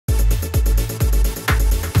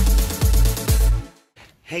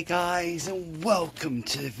Hey guys, and welcome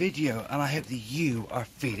to the video, and I hope that you are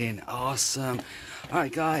feeling awesome.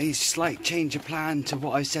 Alright guys, slight change of plan to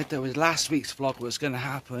what I said that was last week's vlog was going to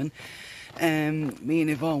happen. Me and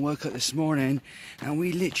Yvonne woke up this morning and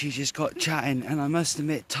we literally just got chatting, and I must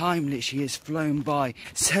admit time literally has flown by.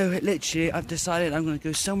 So literally I've decided I'm going to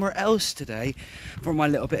go somewhere else today for my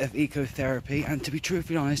little bit of ecotherapy, and to be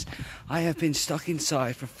truthfully honest, I have been stuck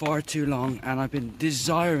inside for far too long and I've been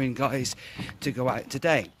desiring, guys, to go out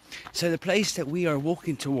today. So the place that we are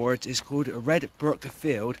walking towards is called Red Brook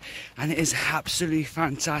Field, and it is absolutely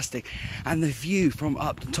fantastic, and the view from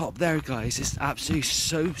up the top there, guys, is absolutely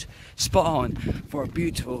so spot on for a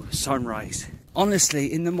beautiful sunrise.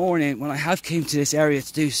 Honestly, in the morning when I have came to this area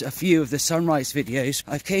to do a few of the sunrise videos,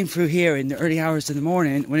 I've came through here in the early hours of the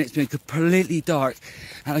morning when it's been completely dark,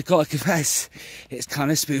 and I've got to confess, it's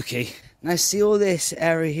kind of spooky. Now see all this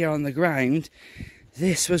area here on the ground,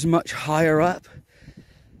 this was much higher up.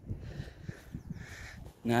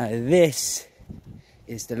 Now this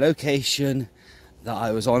is the location that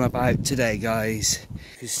I was on about today, guys.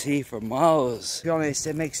 You can see for miles. To be honest,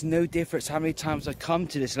 it makes no difference how many times I come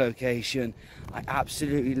to this location. I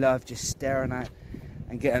absolutely love just staring out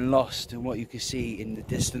and getting lost in what you can see in the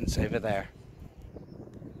distance over there.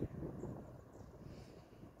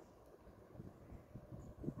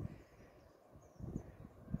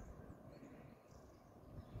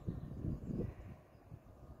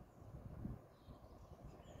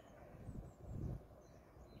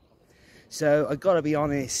 So I gotta be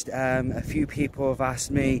honest, a few people have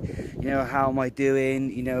asked me, how am I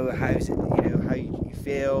doing, how's it, how you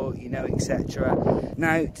feel, etc.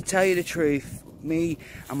 Now, to tell you the truth, me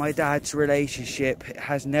and my dad's relationship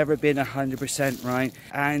has never been 100% right,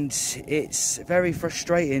 and it's very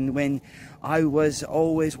frustrating when I was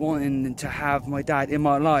always wanting to have my dad in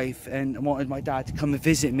my life and wanted my dad to come and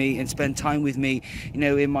visit me and spend time with me,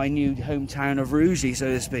 in my new hometown of Rugeley, so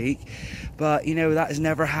to speak. But, that has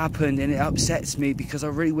never happened, and it upsets me because I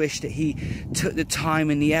really wish that he took the time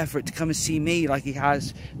and the effort to come and see me like he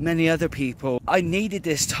has many other people. I needed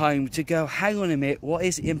this time to go, hang on a minute, what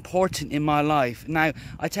is important in my life? Now,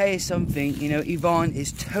 I tell you something, Yvonne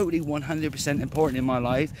is totally 100% important in my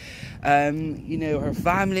life. Her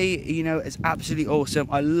family, is absolutely awesome.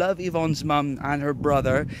 I love Yvonne's mum and her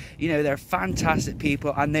brother. They're fantastic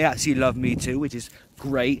people, and they actually love me too, which is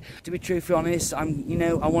great. To be truthfully honest, I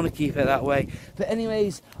want to keep it that way. But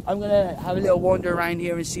anyways, I'm gonna have a little wander around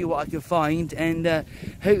here and see what I can find, and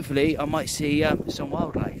hopefully I might see some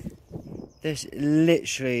wildlife. There's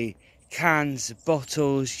literally cans,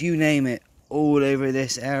 bottles, you name it, all over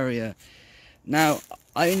this area. Now,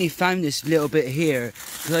 I only found this little bit here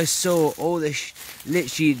because I saw all this,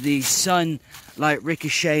 literally the sun like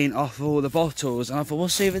ricocheting off all the bottles, and I thought,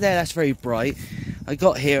 what's over there? That's very bright. I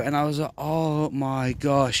got here and I was like, oh my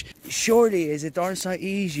gosh, surely it's a darn sight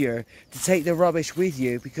easier to take the rubbish with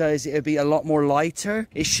you because it would be a lot more lighter.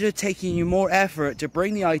 It should have taken you more effort to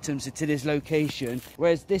bring the items to this location,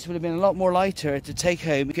 whereas this would have been a lot more lighter to take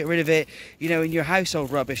home, get rid of it, in your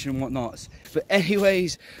household rubbish and whatnot. But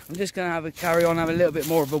anyways, I'm just going to have a little bit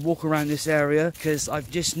more of a walk around this area because I've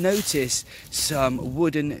just noticed some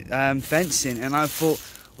wooden fencing, and I thought,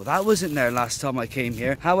 well, that wasn't there last time I came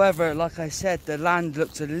here. However, like I said, the land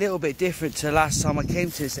looks a little bit different to last time I came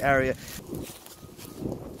to this area.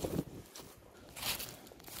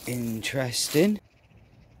 Interesting.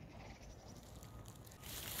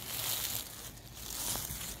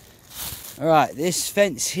 Alright, this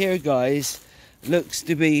fence here, guys, looks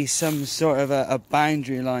to be some sort of a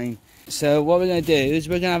boundary line. So what we're going to do is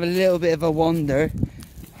we're going to have a little bit of a wander.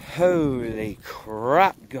 Holy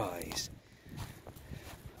crap, guys.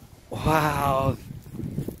 Wow.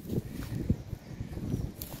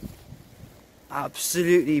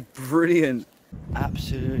 Absolutely brilliant.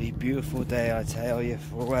 Absolutely beautiful day, I tell you,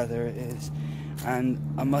 for weather it is. And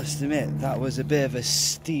I must admit, that was a bit of a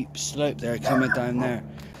steep slope there coming down there.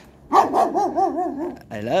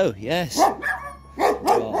 Hello, yes.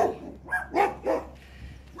 Oh.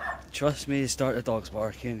 Trust me to start the dogs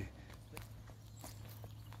barking.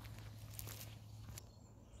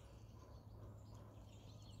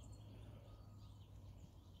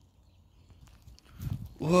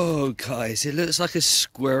 Whoa, guys, it looks like a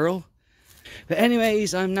squirrel. But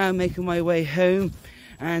anyways, I'm now making my way home,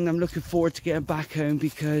 and I'm looking forward to getting back home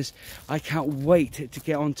because I can't wait to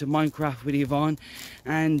get onto Minecraft with Yvonne.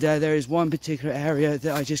 And there is one particular area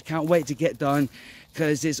that I just can't wait to get done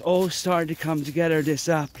because it's all starting to come together. This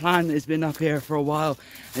plan has been up here for a while,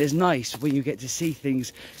 and it's nice when you get to see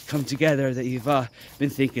things come together that you've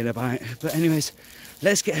been thinking about. But anyways,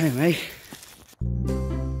 let's get home, eh?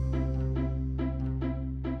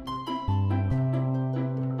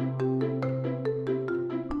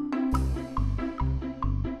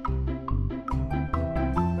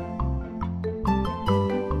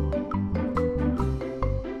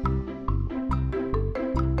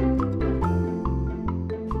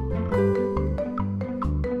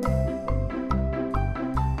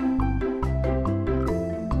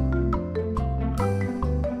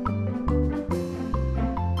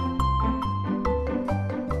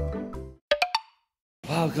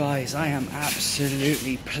 Well guys, I am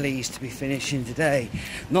absolutely pleased to be finishing today.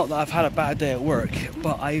 Not that I've had a bad day at work,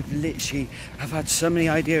 but I've had so many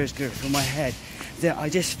ideas go through my head that I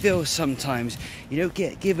just feel sometimes you don't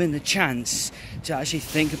get given the chance to actually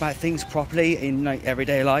think about things properly in like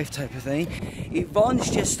everyday life type of thing.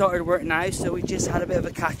 Yvonne's just started work now, so we just had a bit of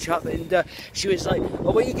a catch up, and she was like,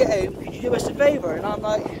 well, when you get home, could you do us a favour? And I'm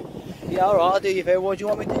like, yeah, alright, I'll do you a favour, what do you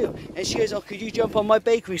want me to do? And she goes, oh, could you jump on my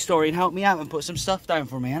bakery story and help me out and put some stuff down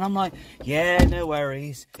for me? And I'm like, yeah, no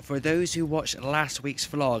worries. For those who watched last week's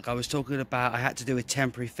vlog, I was talking about I had to do a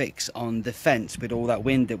temporary fix on the fence with all that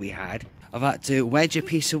wind that we had. I've had to wedge a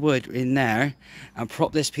piece of wood in there and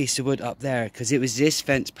prop this piece of wood up there, because it was this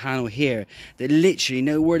fence panel here that literally,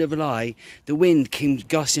 no word of a lie, the wind came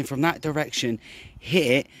gusting from that direction,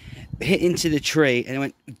 hit into the tree, and it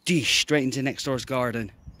went deesh straight into next door's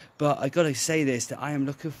garden. But I gotta say this, that I am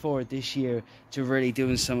looking forward this year to really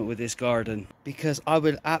doing something with this garden, because I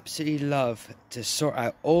would absolutely love to sort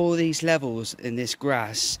out all these levels in this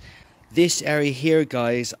grass. This area here,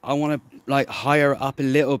 guys, I want to like higher up a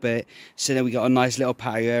little bit so that we got a nice little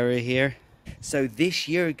patio area here. So this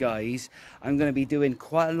year, guys, I'm going to be doing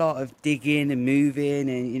quite a lot of digging and moving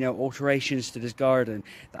and, you know, alterations to this garden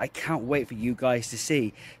that I can't wait for you guys to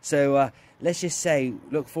see. So let's just say,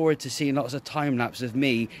 look forward to seeing lots of time lapse of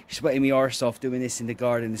me sweating my arse off doing this in the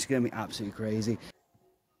garden. It's going to be absolutely crazy.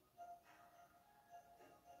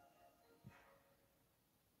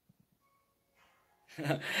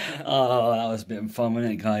 Oh, that was a bit of fun,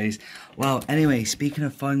 wasn't it, guys? Well, anyway, speaking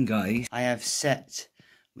of fun, guys, I have set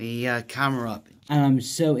the camera up, and I'm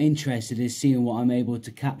so interested in seeing what I'm able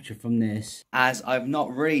to capture from this, as I've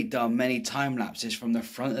not really done many time lapses from the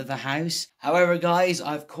front of the house. However, guys,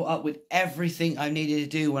 I've caught up with everything I needed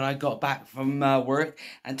to do when I got back from work,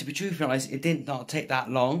 and to be truthfully honest, it did not take that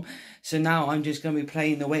long. So now I'm just going to be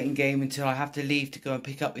playing the waiting game until I have to leave to go and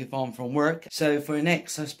pick up Yvonne from work. So for the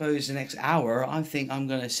next, I suppose, the next hour, I think I'm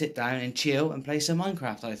going to sit down and chill and play some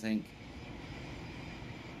Minecraft, I think.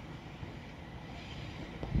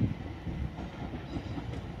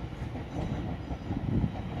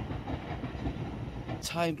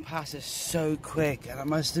 Time passes so quick, and I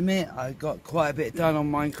must admit I got quite a bit done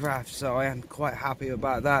on Minecraft, so I am quite happy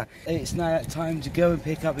about that. It's now time to go and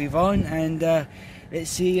pick up Yvonne, and let's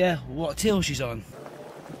see what till she's on.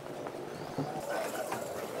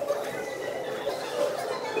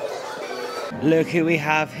 Look who we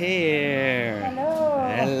have here.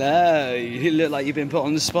 Hello. Hello. You look like you've been put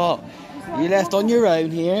on the spot. You left on your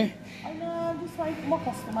own here. I know, just like my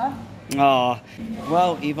customer. Ah,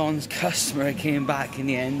 well, Yvonne's customer came back in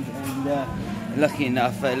the end, and lucky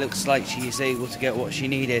enough, it looks like she's able to get what she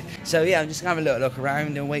needed. So yeah, I'm just gonna have a little look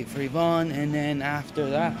around and wait for Yvonne, and then after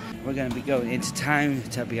that, we're gonna be going into town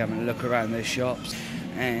to be having a look around those shops,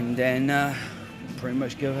 and then pretty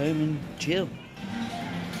much go home and chill.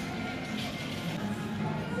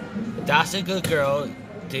 That's a good girl.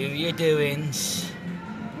 Do your doings.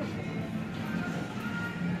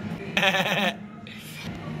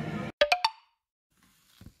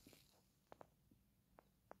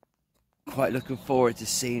 Quite looking forward to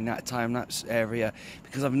seeing that time-lapse area,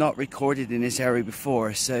 because I've not recorded in this area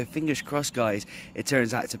before, so fingers crossed, guys, it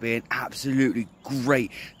turns out to be an absolutely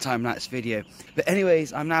great time-lapse video. But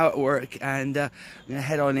anyways, I'm now at work, and I'm gonna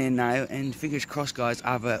head on in now, and fingers crossed, guys,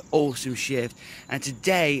 I have an awesome shift. And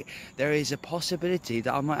today there is a possibility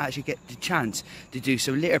that I might actually get the chance to do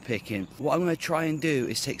some litter picking. What I'm going to try and do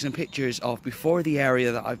is take some pictures of before the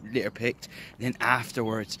area that I've litter picked, and then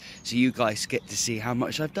afterwards, so you guys get to see how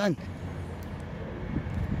much I've done.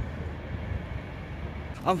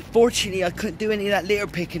 Unfortunately, I couldn't do any of that litter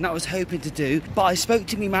picking that I was hoping to do, but I spoke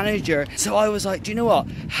to my manager, so I was like, do you know what,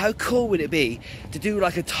 how cool would it be to do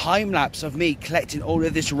like a time lapse of me collecting all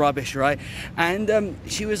of this rubbish, right? And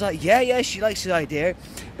she was like, yeah, she likes the idea,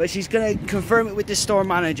 but she's gonna confirm it with the store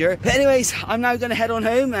manager. But anyways, I'm now gonna head on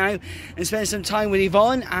home now and spend some time with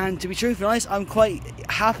Yvonne, and to be truthfully honest, I'm quite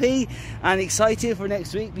happy and excited for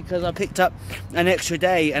next week, because I picked up an extra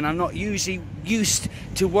day, and I'm not usually used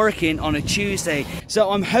to working on a Tuesday,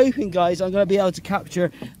 so I'm hoping, guys, I'm going to be able to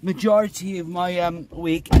capture majority of my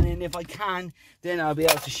week, and then if I can, then I'll be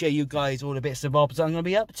able to show you guys all the bits and bobs I'm going to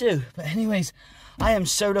be up to. But anyways, I am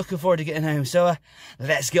so looking forward to getting home, so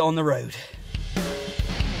let's get on the road.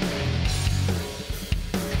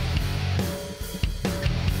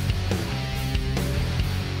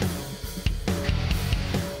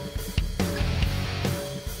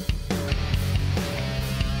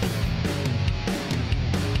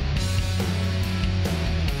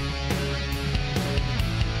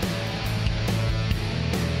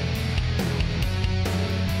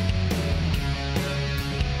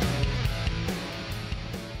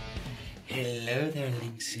 Hello there,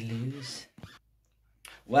 Linksy-loos.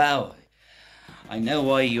 Well, I know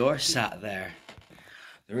why you're sat there.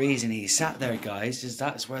 The reason he's sat there, guys, is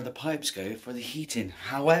that's where the pipes go for the heating.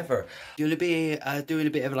 However, you'll be doing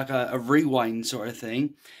a bit of like a rewind sort of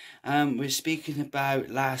thing. We're speaking about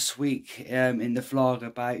last week in the vlog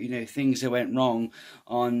about, you know, things that went wrong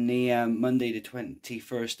on the Monday the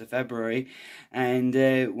 21st of February. And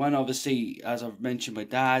one, obviously, as I've mentioned, my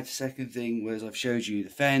dad. Second thing was I've showed you the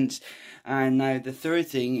fence. And now the third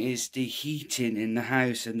thing is the heating in the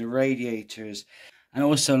house and the radiators. And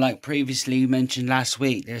also, like previously mentioned last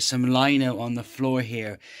week, there's some lino on the floor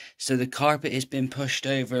here. So the carpet has been pushed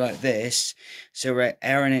over like this. So we're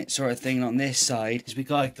airing it sort of thing on this side. Because we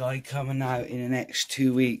got a guy coming out in the next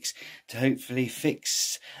 2 weeks to hopefully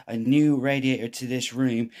fix a new radiator to this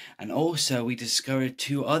room. And also we discovered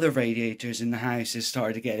 2 other radiators in the house that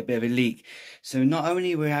started to get a bit of a leak. So not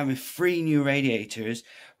only we're having 3 new radiators,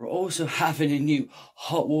 we're also having a new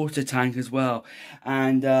hot water tank as well.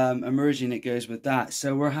 And immersion, it goes with that.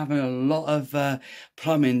 So we're having a lot of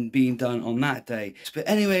plumbing being done on that day. But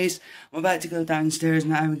anyways, I'm about to go downstairs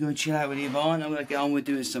now. We're going to chill out with Yvonne. I'm going to get on with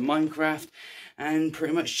doing some Minecraft and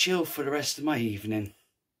pretty much chill for the rest of my evening.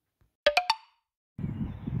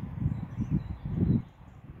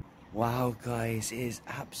 Wow, guys, it is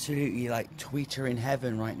absolutely like tweeter in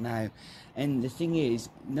heaven right now. And the thing is,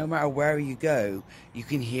 no matter where you go, you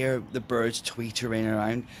can hear the birds tweetering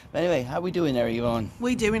around. But anyway, how are we doing there, Yvonne?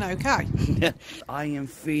 We doing okay? I am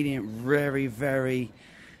feeling very, very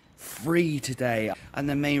free today. And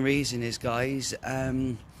the main reason is, guys,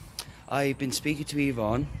 I've been speaking to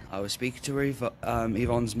Yvonne. I was speaking to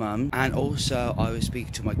Yvonne's mum, and also I was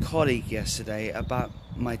speaking to my colleague yesterday about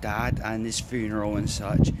my dad and his funeral and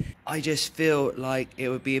such. I just feel like it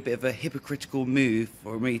would be a bit of a hypocritical move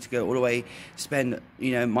for me to go all the way, spend,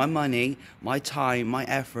 you know, my money, my time, my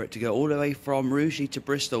effort to go all the way from Rugeley to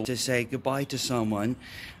Bristol to say goodbye to someone,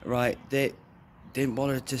 right, that didn't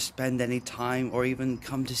bother to spend any time or even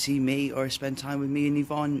come to see me or spend time with me and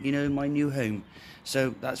Yvonne, you know, in my new home.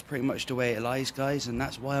 So that's pretty much the way it lies, guys, and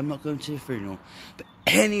that's why I'm not going to the funeral. But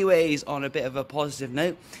anyways, on a bit of a positive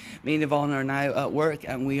note, me and Yvonne are now at work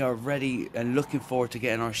and we are ready and looking forward to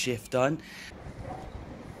getting our shift done.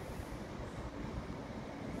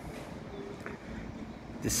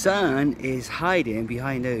 The sun is hiding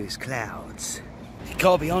behind those clouds.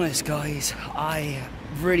 Gotta be honest, guys, I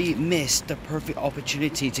really missed the perfect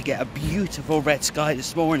opportunity to get a beautiful red sky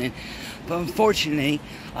this morning, but unfortunately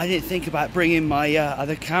I didn't think about bringing my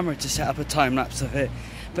other camera to set up a time lapse of it.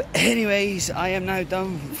 But anyways, I am now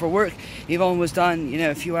done for work. Yvonne was done, you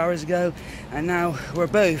know, a few hours ago, and now we're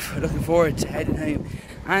both looking forward to heading home,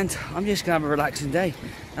 and I'm just gonna have a relaxing day.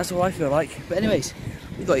 That's what I feel like. But anyways,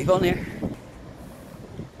 we've got Yvonne here.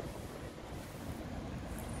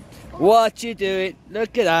 What you doing?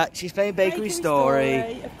 Look at that. She's playing Bakery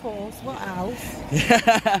Story. Of course. What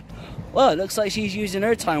else? Well, it looks like she's using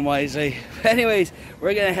her time wisely. Anyways,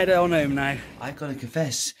 we're going to head on home now. I've got to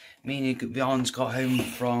confess, me and Yvonne's got home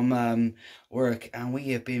from work and we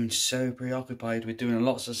have been so preoccupied with doing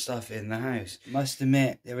lots of stuff in the house. Must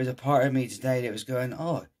admit, there was a part of me today that was going,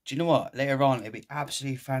 oh, do you know what? Later on, it'd be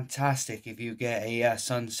absolutely fantastic if you get a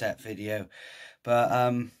sunset video. But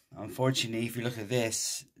unfortunately, if you look at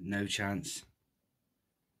this, no chance.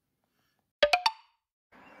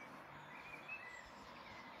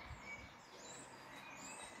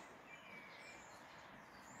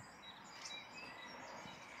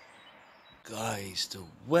 Guys, the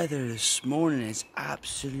weather this morning is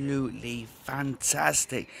absolutely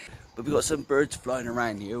fantastic. But we've got some birds flying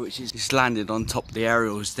around here, which is just landed on top of the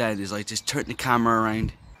aerials then as I just turn the camera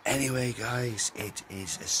around. Anyway, guys, it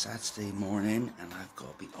is a Saturday morning and I've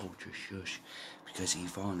got to be ultra shush because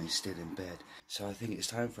Yvonne is still in bed. So I think it's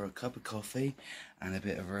time for a cup of coffee and a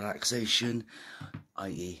bit of relaxation,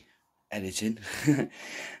 i.e. editing.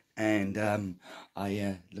 And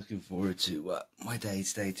I looking forward to my day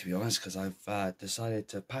today, to be honest, because I've decided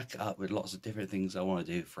to pack it up with lots of different things I want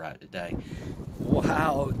to do throughout the day.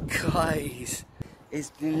 Wow, guys, it's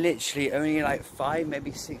been literally only like 5,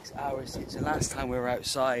 maybe 6 hours since the last time we were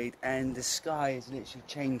outside, and the sky has literally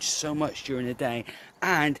changed so much during the day,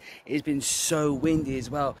 and it's been so windy as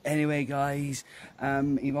well. Anyway, guys,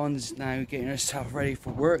 Yvonne's now getting herself ready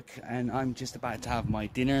for work, and I'm just about to have my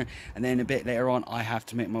dinner, and then a bit later on I have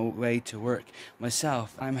to make my way to work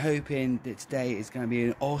myself. I'm hoping that today is going to be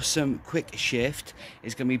an awesome quick shift.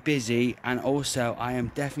 It's going to be busy, and also I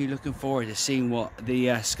am definitely looking forward to seeing what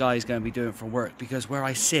the sky is going to be doing from work, because where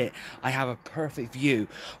I sit I have a perfect view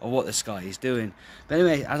of what the sky is doing. But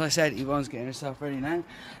anyway, as I said, Yvonne's getting herself ready now,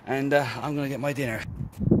 and I'm going to get my dinner.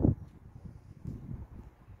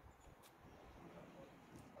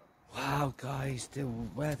 Wow guys, the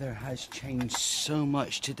weather has changed so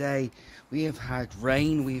much today. We have had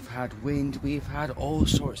rain, we've had wind, we've had all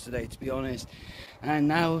sorts today, to be honest. And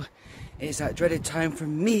now it's that dreaded time for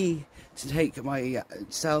me to take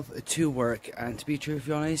myself to work, and to be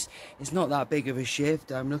truthfully honest, it's not that big of a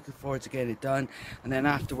shift. I'm looking forward to getting it done, and then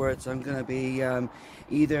afterwards I'm going to be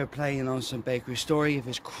either playing on some bakery story if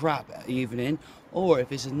it's crap evening, or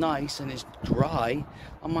if it's nice and it's dry,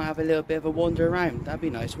 I might have a little bit of a wander around. That'd be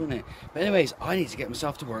nice, wouldn't it? But anyways, I need to get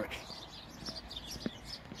myself to work.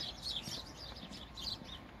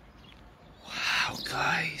 Wow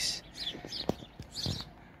guys,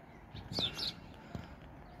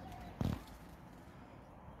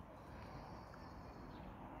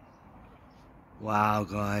 wow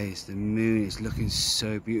guys, the moon is looking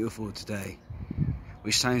so beautiful today,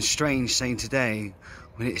 which sounds strange saying today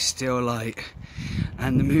when it's still light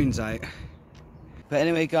and the moon's out. But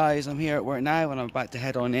anyway guys, I'm here at work now and I'm about to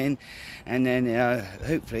head on in, and then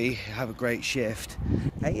hopefully have a great shift.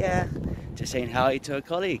 Hey, yeah, just saying hi to a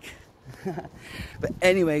colleague. But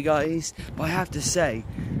anyway guys, I have to say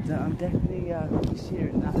that I'm definitely here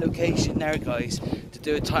in that location there guys to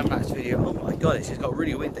do a time-lapse video. Oh my god, it's just got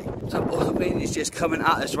really windy. So all the wind is just coming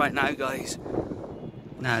at us right now guys.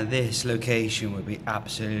 Now this location would be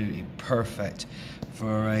absolutely perfect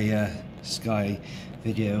for a sky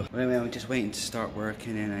video. But anyway, I'm just waiting to start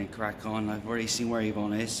working and then crack on. I've already seen where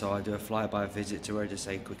Yvonne is, so I'll do a flyby visit to her to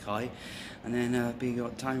say quick hi, and then be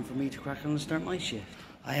got time for me to crack on and start my shift.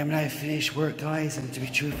 I am now finished work guys, and to be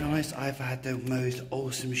truthfully honest, I've had the most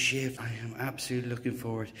awesome shift. I am absolutely looking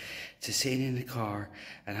forward to sitting in the car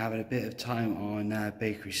and having a bit of time on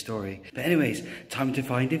Bakery Story. But anyways, time to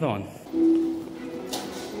find Yvonne.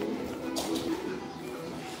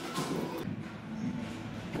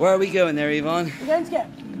 Where are we going there, Yvonne? We're going to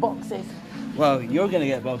get boxes. Well, you're going to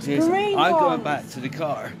get boxes. Green I'm ones. going back to the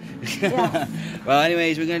car. Yeah. Well,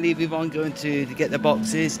 anyways, we're going to leave Yvonne going to get the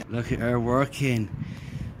boxes. Look at her working.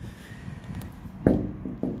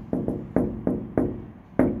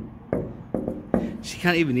 She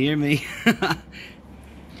can't even hear me.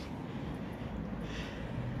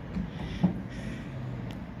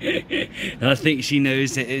 I think she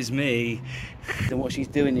knows it is me. And what she's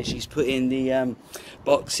doing is she's putting the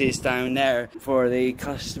boxes down there for the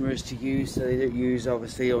customers to use, so they don't use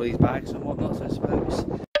obviously all these bags and whatnot, I suppose.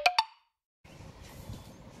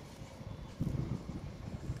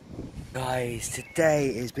 Guys,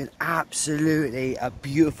 today has been absolutely a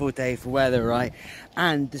beautiful day for weather, right?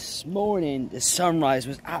 And this morning the sunrise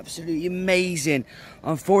was absolutely amazing.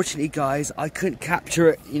 Unfortunately guys, I couldn't capture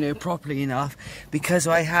it, you know, properly enough because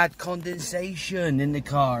I had condensation in the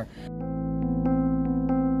car.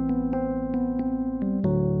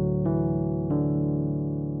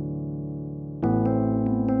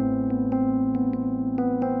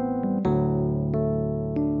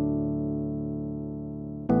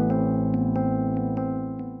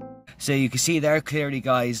 So you can see there clearly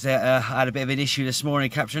guys that I had a bit of an issue this morning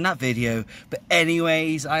capturing that video. But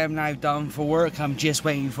anyways, I am now done for work. I'm just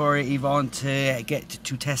waiting for Yvonne to get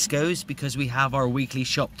to Tesco's because we have our weekly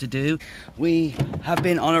shop to do. We have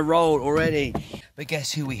been on a roll already. But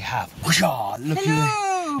guess who we have? Whoosha, look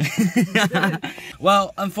who.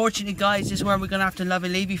 Well, unfortunately guys, this is where we're going to have to love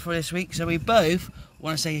and leave you for this week. So we both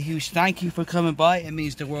want to say a huge thank you for coming by. It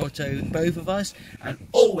means the world to both of us. And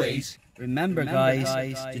always remember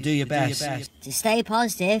guys, to do your best. To stay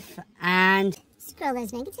positive and scroll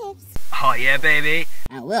those negatives. Oh yeah, baby.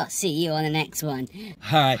 And we'll see you on the next one.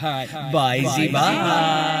 Alright, bye.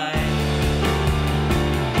 Bye.